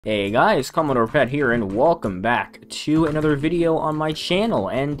Hey guys, CommodorePET here, and welcome back to another video on my channel.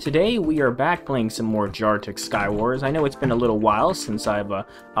 And today we are back playing some more Jartex Skywars. I know it's been a little while since I've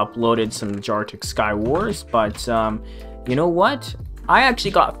uploaded some Jartex Skywars, but you know what? I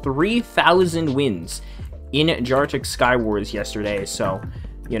actually got 3,000 wins in Jartex Skywars yesterday, so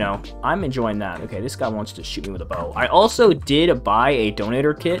you know, I'm enjoying that. Okay, this guy wants to shoot me with a bow. I also did buy a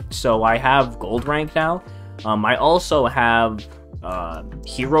donator kit, so I have gold rank now. I also have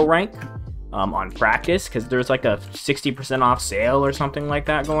hero rank on practice, because there's like a 60% off sale or something like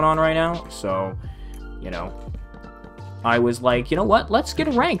that going on right now. So, you know, I was like, you know what, let's get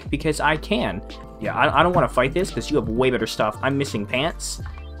a rank because I can. Yeah, I don't want to fight this because you have way better stuff. I'm missing pants.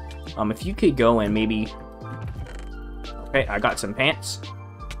 If you could go and maybe... Okay, I got some pants.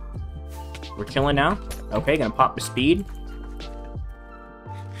 We're chilling now. Okay, gonna pop the speed.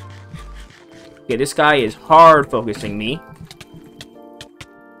 Okay, this guy is hard focusing me.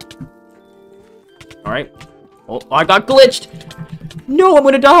 Alright. Oh, I got glitched! No, I'm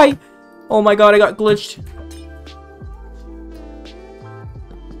gonna die! Oh my god, I got glitched.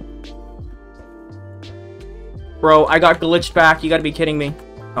 Bro, I got glitched back. You gotta be kidding me.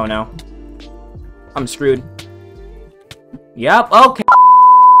 Oh no. I'm screwed. Yep, okay.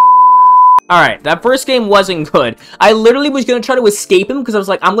 Alright, that first game wasn't good. I literally was gonna try to escape him because I was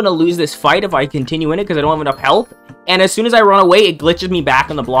like, I'm gonna lose this fight if I continue in it because I don't have enough health. And as soon as I run away, it glitches me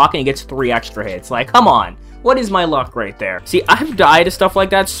back on the block and it gets 3 extra hits. Like, come on. What is my luck right there? See, I've died to stuff like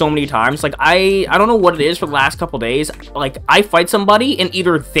that so many times. Like, I don't know what it is for the last couple days. Like, I fight somebody and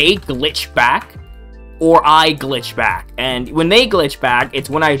either they glitch back or I glitch back. And when they glitch back, it's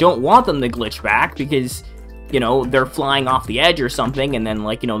when I don't want them to glitch back because, you know, they're flying off the edge or something. And then,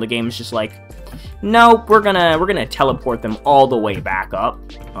 like, you know, the game's just like, nope, we're gonna teleport them all the way back up,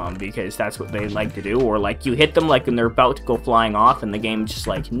 because that's what they like to do. Or like you hit them like when they're about to go flying off, and the game's just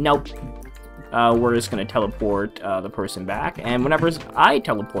like, nope, we're just gonna teleport the person back. And whenever I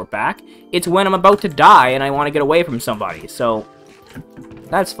teleport back, it's when I'm about to die and I want to get away from somebody. So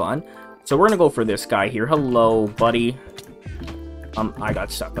that's fun. So we're gonna go for this guy here. Hello, buddy. I got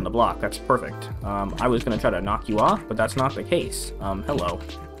stuck on the block. That's perfect. I was gonna try to knock you off, but that's not the case. Hello.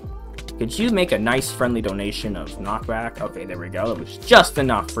 Could you make a nice friendly donation of knockback? Okay, there we go. It was just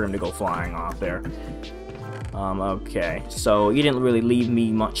enough for him to go flying off there. Okay. So you didn't really leave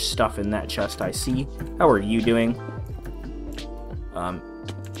me much stuff in that chest, I see. How are you doing?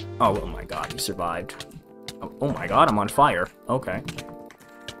 Oh my god, you survived. Oh my god, I'm on fire. Okay.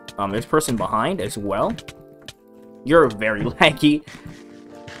 There's a person behind as well. You're very laggy.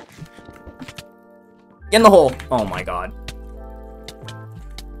 In the hole. Oh my god.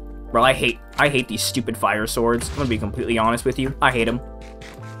 Bro, I hate these stupid fire swords. I'm gonna be completely honest with you. I hate them.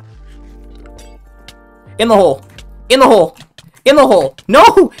 In the hole! In the hole! In the hole!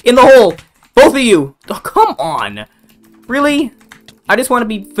 No! In the hole! Both of you! Oh, come on! Really? I just want to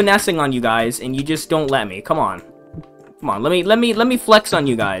be finessing on you guys, and you just don't let me. Come on. Come on, let me flex on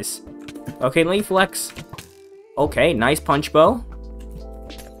you guys. Okay, let me flex. Okay, nice punch bow.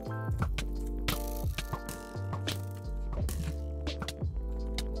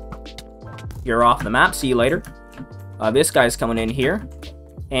 You're off the map. See you later. This guy's coming in here.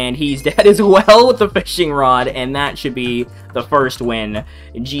 And he's dead as well with the fishing rod. And that should be the first win.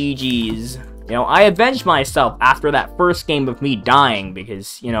 GG's. You know, I avenged myself after that first game of me dying.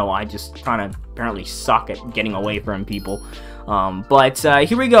 Because, you know, I just kind of apparently suck at getting away from people. But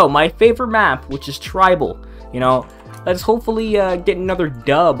here we go. My favorite map, which is Tribal. You know, let's hopefully get another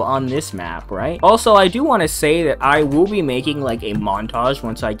dub on this map, right? Also, I do want to say that I will be making, like, a montage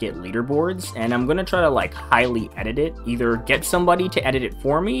once I get leaderboards, and I'm going to try to, like, highly edit it. Either get somebody to edit it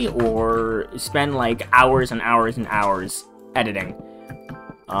for me, or spend, like, hours and hours and hours editing.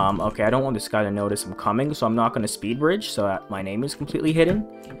 Okay, I don't want this guy to notice I'm coming, so I'm not going to speed bridge, so that my name is completely hidden.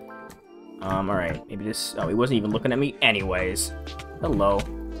 Alright, maybe this... Oh, he wasn't even looking at me anyways. Hello.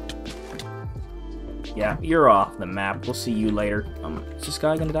 Yeah, you're off the map. We'll see you later. Is this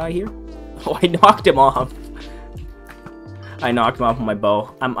guy gonna die here? Oh, I knocked him off. I knocked him off with my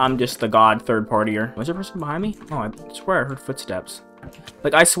bow. I'm just the god third-partier. Was there a person behind me? Oh, I swear I heard footsteps.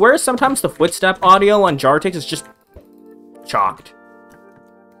 Like, I swear sometimes the footstep audio on Jartex is just chalked.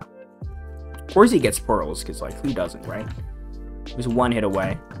 Of course he gets pearls, because, like, who doesn't, right? He was one hit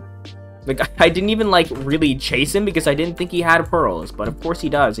away. Like, I didn't even, like, really chase him because I didn't think he had pearls. But of course he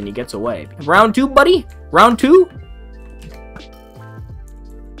does, and he gets away. Round 2, buddy? Round 2?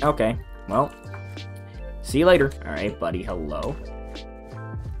 Okay, well. See you later. Alright, buddy, hello.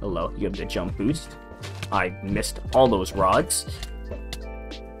 Hello, you have the jump boost. I missed all those rods.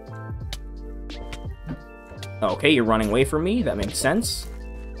 Okay, you're running away from me. That makes sense.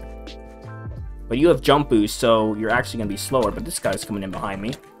 But you have jump boost, so you're actually going to be slower. But this guy's coming in behind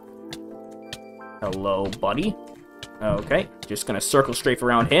me. Hello, buddy. Okay, just going to circle strafe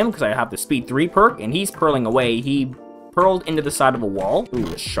around him because I have the speed 3 perk. And he's purling away. He purled into the side of a wall.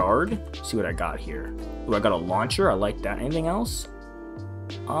 Ooh, a shard. Let's see what I got here. Ooh, I got a launcher. I like that. Anything else?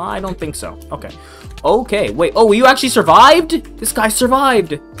 I don't think so. Okay. Okay, wait. Oh, you actually survived? This guy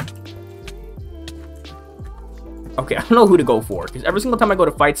survived. Okay, I don't know who to go for, because every single time I go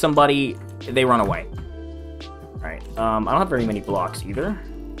to fight somebody, they run away. Alright, I don't have very many blocks either.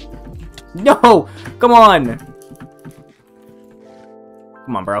 No! Come on!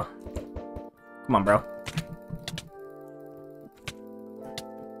 Come on, bro. Come on, bro.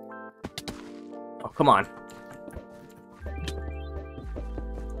 Oh, come on.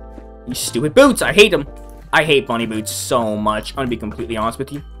 You stupid boots! I hate them! I hate bunny boots so much. I'm gonna be completely honest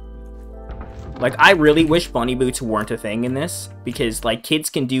with you. Like, I really wish bunny boots weren't a thing in this, because, like,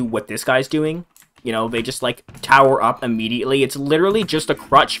 kids can do what this guy's doing. You know, they just, like, tower up immediately. It's literally just a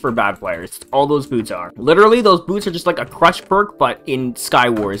crutch for bad players. All those boots are. Literally, those boots are just, like, a crutch perk, but in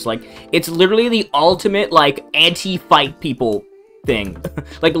Skywars. Like, it's literally the ultimate, like, anti-fight people thing.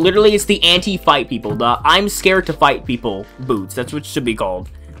 Like, literally, it's the anti-fight people. The I'm scared to fight people boots. That's what it should be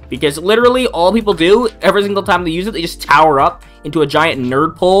called. Because, literally, all people do, every single time they use it, they just tower up into a giant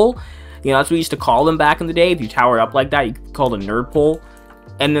nerd pole. You know, that's what we used to call them back in the day. If you towered up like that, you could call it a nerd pole.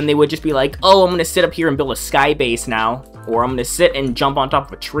 And then they would just be like, oh, I'm going to sit up here and build a sky base now. Or I'm going to sit and jump on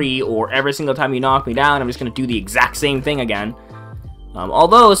top of a tree. Or every single time you knock me down, I'm just going to do the exact same thing again.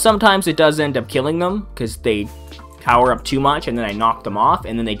 Although, sometimes it does end up killing them. Because they tower up too much and then I knock them off.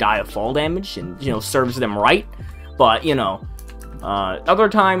 And then they die of fall damage. And, you know, serves them right. But, you know, other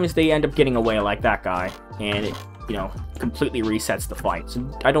times they end up getting away like that guy. And it, you know, completely resets the fight.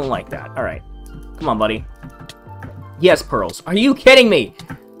 So I don't like that. Alright. Come on, buddy. Yes, pearls. Are you kidding me?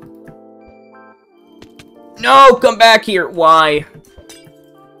 No! Come back here! Why?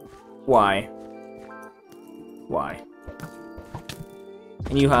 Why? Why?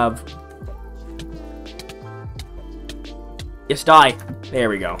 And you have... Yes, die! There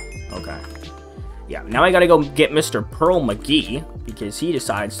we go. Okay. Yeah, now I gotta go get Mr. Pearl McGee, because he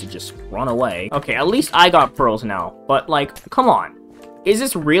decides to just run away. Okay, at least I got pearls now, but, like, come on. Is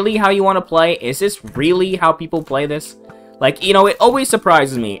this really how you want to play? Is this really how people play this? Like, you know, it always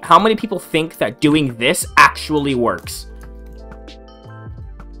surprises me how many people think that doing this actually works.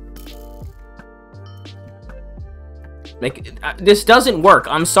 Like, this doesn't work.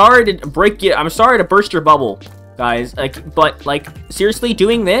 I'm sorry to break it. I'm sorry to burst your bubble, guys. Like, but, like, seriously,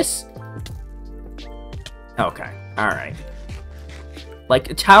 doing this? Okay, alright.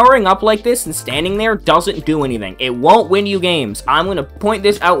 Like, towering up like this and standing there doesn't do anything. It won't win you games. I'm gonna point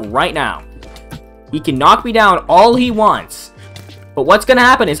this out right now. He can knock me down all he wants. But what's gonna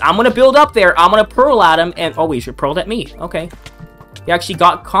happen is I'm gonna build up there, I'm gonna pearl at him, and... Oh, he pearled at me. Okay. He actually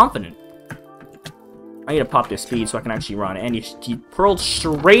got confident. I need to pop this speed so I can actually run. And he pearled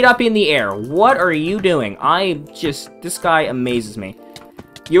straight up in the air. What are you doing? This guy amazes me.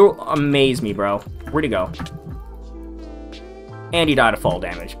 You amaze me, bro. Where'd he go? And he died of fall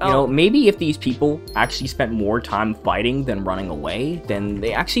damage. You know, maybe if these people actually spent more time fighting than running away, then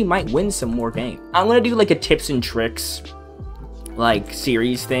they actually might win some more games. I'm gonna do, like, a tips and tricks, like,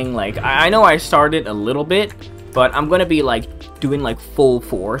 series thing. Like, I know I started a little bit, but I'm gonna be, like, doing, like, full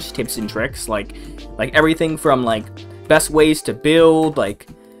force tips and tricks. Like everything from, like, best ways to build, like,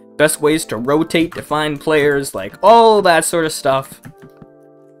 best ways to rotate to find players, like, all that sort of stuff.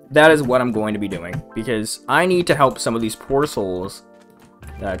 That is what I'm going to be doing, because I need to help some of these poor souls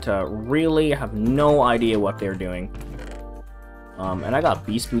that really have no idea what they're doing. And I got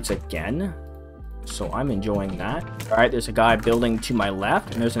beast boots again, so I'm enjoying that. Alright, there's a guy building to my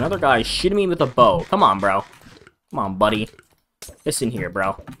left, and there's another guy shooting me with a bow. Come on, bro. Come on, buddy. Listen here,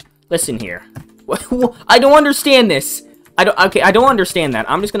 bro. Listen here. I don't understand this. I don't understand that.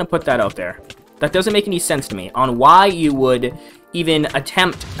 I'm just gonna put that out there. That doesn't make any sense to me on why you would even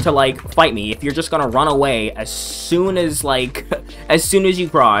attempt to, like, fight me if you're just gonna run away as soon as, like, as soon as you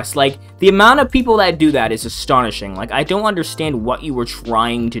cross. Like, the amount of people that do that is astonishing. Like, I don't understand what you were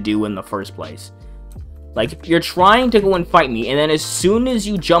trying to do in the first place. Like, you're trying to go and fight me, and then as soon as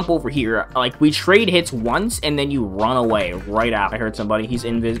you jump over here, like, we trade hits once, and then you run away right after. I heard somebody. He's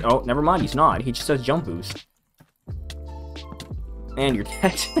invisible. Oh, never mind. He's not. He just has jump boost. And you're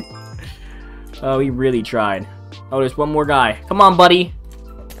dead. Oh, he really tried. Oh, there's one more guy. Come on, buddy.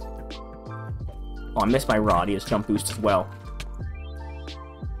 Oh, I missed my rod. He has jump boost as well.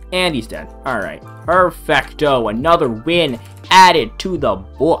 And he's dead. Alright. Perfecto. Another win. added to the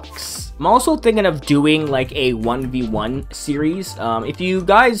books. I'm also thinking of doing like a 1v1 series. If you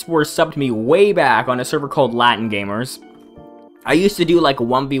guys were subbed to me way back on a server called Latin Gamers, I used to do like a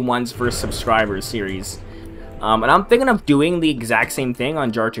 1v1s versus subscribers series. And I'm thinking of doing the exact same thing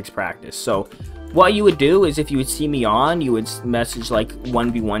on Jartex Practice. So what you would do is if you would see me on, you would message like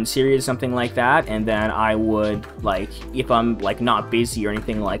 1v1 series, something like that, and then I would, like, if I'm like not busy or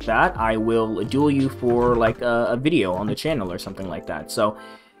anything like that, I will duel you for like a video on the channel or something like that. So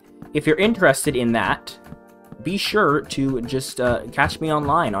if you're interested in that, be sure to just catch me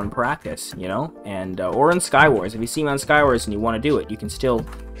online on Practice, you know, and or in Skywars. If you see me on Skywars and you want to do it, you can still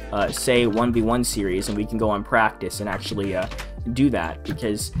say 1v1 series, and we can go on Practice and actually do that,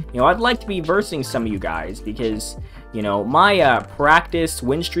 because, you know, I'd like to be versing some of you guys, because, you know, my Practice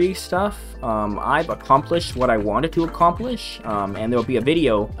win streak stuff, I've accomplished what I wanted to accomplish, and there'll be a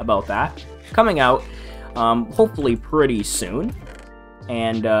video about that coming out, hopefully pretty soon.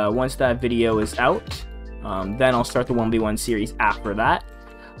 And once that video is out, then I'll start the 1v1 series after that.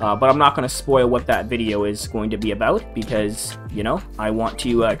 But I'm not going to spoil what that video is going to be about, because, you know, I want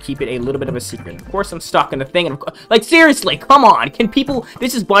to keep it a little bit of a secret. Of course, I'm stuck in the thing, and like, seriously, come on, can people,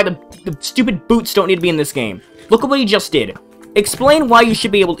 this is why the stupid boots don't need to be in this game. Look at what he just did. Explain why you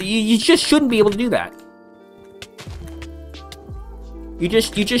should be able to, you just shouldn't be able to do that. You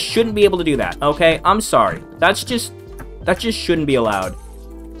just shouldn't be able to do that, okay? I'm sorry. That just shouldn't be allowed.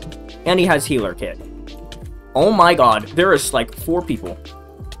 And he has healer kit. Oh my god, there is like 4 people.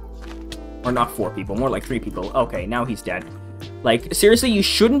 Or not 4 people, more like 3 people. Okay, now he's dead. Like, seriously, you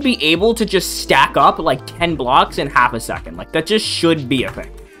shouldn't be able to just stack up like 10 blocks in half a second. Like, that just should be a thing.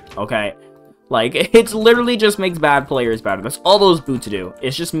 Okay? Like, it's literally just makes bad players better. That's all those boots do.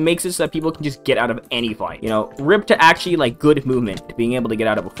 It just makes it so that people can just get out of any fight. You know, rip to actually, like, good movement, to being able to get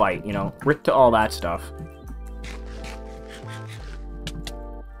out of a fight, you know? Rip to all that stuff.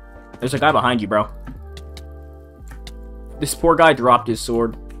 There's a guy behind you, bro. This poor guy dropped his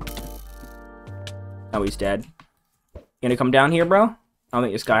sword. Oh, he's dead. You gonna come down here, bro? I don't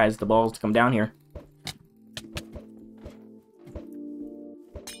think this guy has the balls to come down here.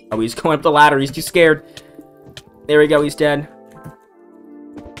 Oh, he's going up the ladder. He's too scared. There we go. He's dead.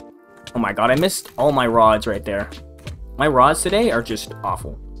 Oh my god, I missed all my rods right there. My rods today are just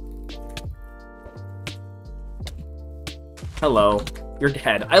awful. Hello. You're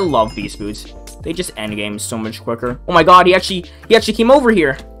dead. I love Beast Boots. They just end games so much quicker. Oh my god, he actually came over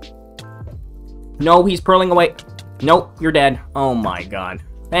here. No, he's purling away. Nope, you're dead. Oh my god.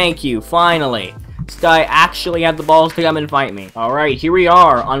 Thank you, finally. This guy actually had the balls to come and fight me. Alright, here we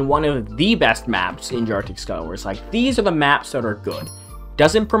are on one of the best maps in Jartex Skywars. Like, these are the maps that are good.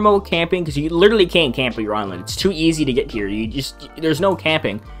 Doesn't promote camping, because you literally can't camp at your island. It's too easy to get here. There's no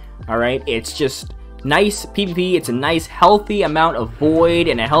camping. Alright, it's just nice PvP. It's a nice, healthy amount of void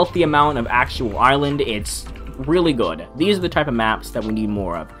and a healthy amount of actual island. It's really good. These are the type of maps that we need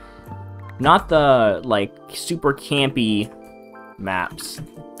more of. Not the, like, super campy maps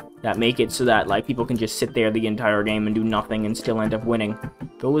that make it so that, like, people can just sit there the entire game and do nothing and still end up winning.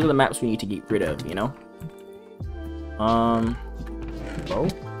 Those are the maps we need to get rid of, you know? Hello?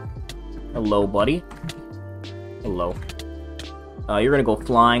 Hello, buddy. Hello. You're gonna go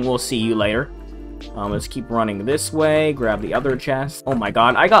flying. We'll see you later. Let's keep running this way. Grab the other chest. Oh my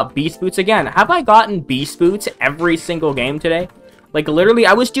god, I got Beast Boots again. Have I gotten Beast Boots every single game today? Like, literally,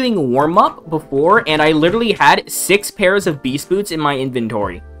 I was doing warm-up before, and I literally had 6 pairs of Beast Boots in my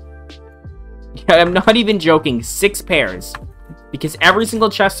inventory. Yeah, I'm not even joking, 6 pairs. Because every single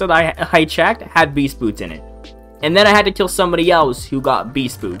chest that I checked had Beast Boots in it. And then I had to kill somebody else who got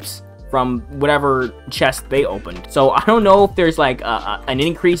Beast Boots from whatever chest they opened. So, I don't know if there's, like, an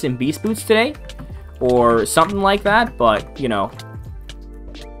increase in Beast Boots today, or something like that, but, you know,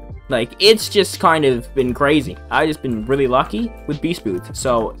 like, it's just kind of been crazy. I've just been really lucky with Beast Boots.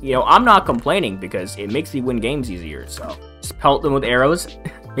 So, you know, I'm not complaining because it makes me win games easier. So, just pelt them with arrows.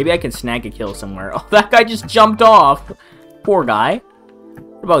 Maybe I can snag a kill somewhere. Oh, that guy just jumped off. Poor guy.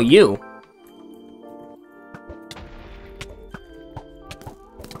 What about you?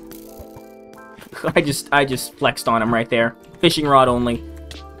 I just flexed on him right there. Fishing rod only.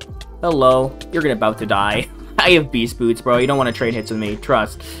 Hello. You're about to die. I have Beast Boots, bro. You don't want to trade hits with me.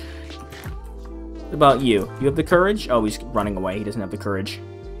 Trust. What about you? You have the courage? Oh, he's running away. He doesn't have the courage.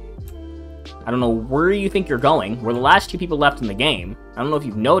 I don't know where you think you're going. We're the last 2 people left in the game. I don't know if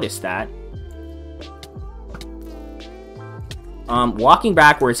you've noticed that. Walking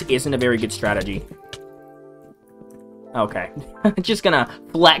backwards isn't a very good strategy. Okay. Just gonna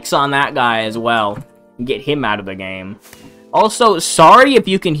flex on that guy as well. And get him out of the game. Also, sorry if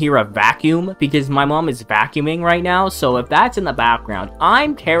you can hear a vacuum, because my mom is vacuuming right now, so if that's in the background,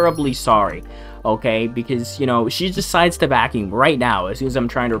 I'm terribly sorry. Okay, because, you know, she decides to vacuum right now as soon as I'm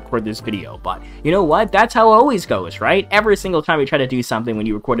trying to record this video. But, you know what? That's how it always goes, right? Every single time you try to do something when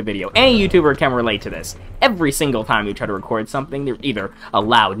you record a video, any YouTuber can relate to this. Every single time you try to record something, there's either a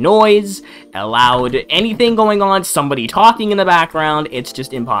loud noise, a loud anything going on, somebody talking in the background. It's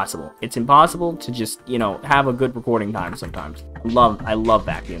just impossible. It's impossible to just, you know, have a good recording time sometimes. I love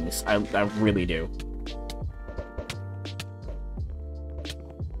vacuums. I really do.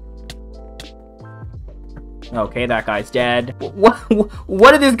 Okay, that guy's dead.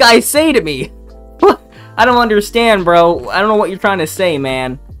 What did this guy say to me? I don't understand, bro. I don't know what you're trying to say,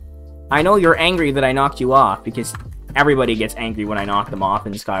 man. I know you're angry that I knocked you off, because everybody gets angry when I knock them off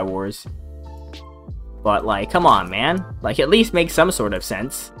in Skywars. But, like, come on, man. Like, at least make some sort of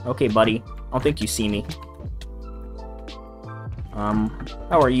sense. Okay, buddy. I don't think you see me.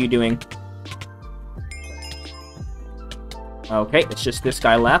 How are you doing? Okay, it's just this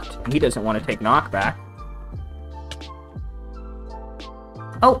guy left. He doesn't want to take knockback.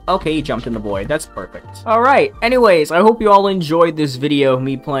 Oh, okay, he jumped in the void. That's perfect. Alright, anyways, I hope you all enjoyed this video of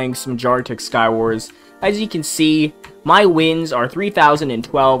me playing some Jartex Skywars. As you can see, my wins are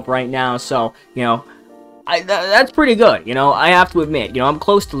 3,012 right now, so, you know, that's pretty good, you know, I have to admit. You know, I'm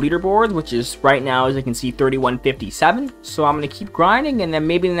close to leaderboard, which is, right now, as you can see, 3157, so I'm gonna keep grinding, and then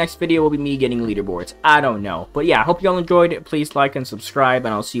maybe the next video will be me getting leaderboards. I don't know. But yeah, I hope you all enjoyed it. Please like and subscribe,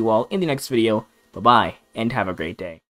 and I'll see you all in the next video. Bye-bye, and have a great day.